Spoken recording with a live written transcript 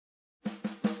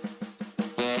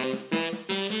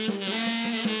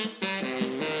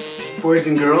Boys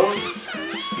and girls,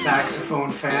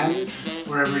 saxophone fans,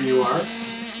 wherever you are,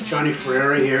 Johnny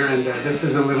Ferreira here, and this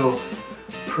is a little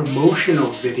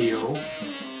promotional video.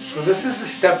 So this is a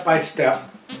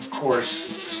step-by-step course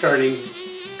starting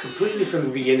completely from the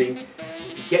beginning.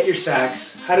 Get your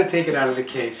sax, how to take it out of the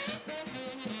case,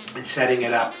 and setting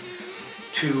it up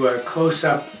to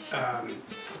close-up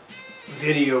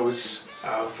videos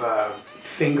of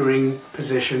fingering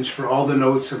positions for all the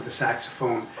notes of the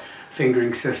saxophone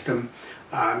fingering system.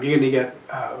 You're going to get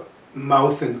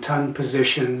mouth and tongue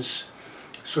positions,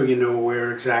 so you know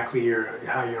where exactly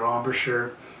how your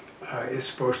embouchure is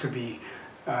supposed to be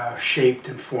shaped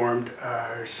and formed.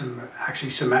 Some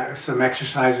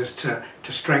exercises to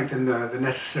strengthen the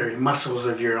necessary muscles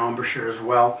of your embouchure as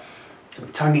well. Some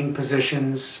tonguing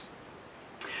positions.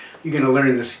 You're going to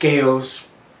learn the scales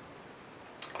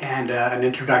and an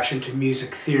introduction to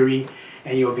music theory,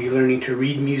 and you'll be learning to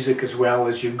read music as well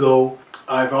as you go.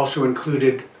 I've also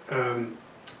included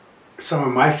some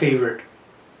of my favorite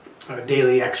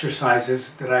daily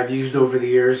exercises that I've used over the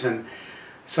years, and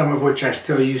some of which I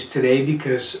still use today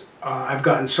because I've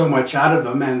gotten so much out of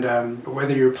them. And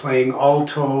whether you're playing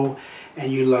alto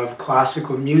and you love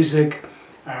classical music,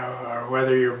 or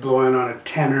whether you're blowing on a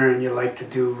tenor and you like to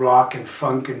do rock and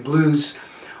funk and blues,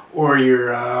 or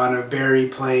you're on a bari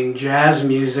playing jazz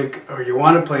music, or you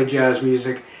want to play jazz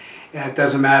music, it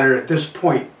doesn't matter at this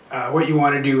point. What you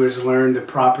want to do is learn the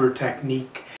proper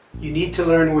technique. You need to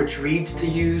learn which reeds to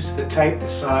use, the type, the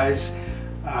size,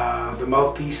 the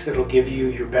mouthpiece that'll give you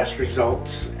your best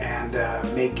results and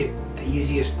make it the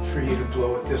easiest for you to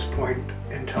blow at this point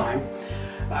in time,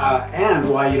 and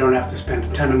why you don't have to spend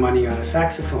a ton of money on a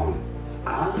saxophone.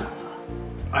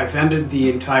 I've ended the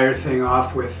entire thing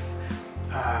off with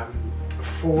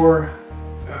 4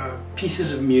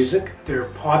 pieces of music. They're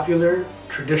popular,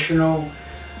 traditional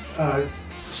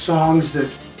songs that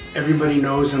everybody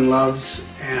knows and loves,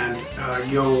 and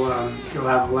you'll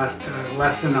have a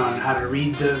lesson on how to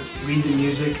read the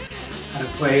music, how to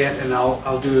play it, and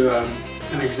I'll do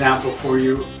an example for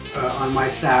you on my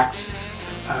sax,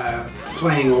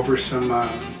 playing over some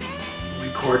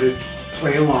recorded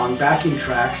play-along backing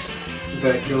tracks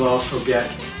that you'll also get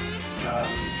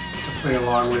to play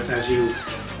along with as you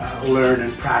learn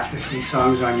and practice these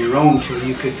songs on your own, till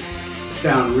you could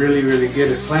sound really, really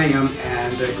good at playing them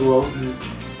and go out and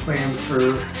play them for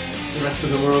the rest of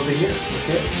the world to hear.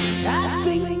 Okay? I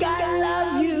think I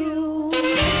love you.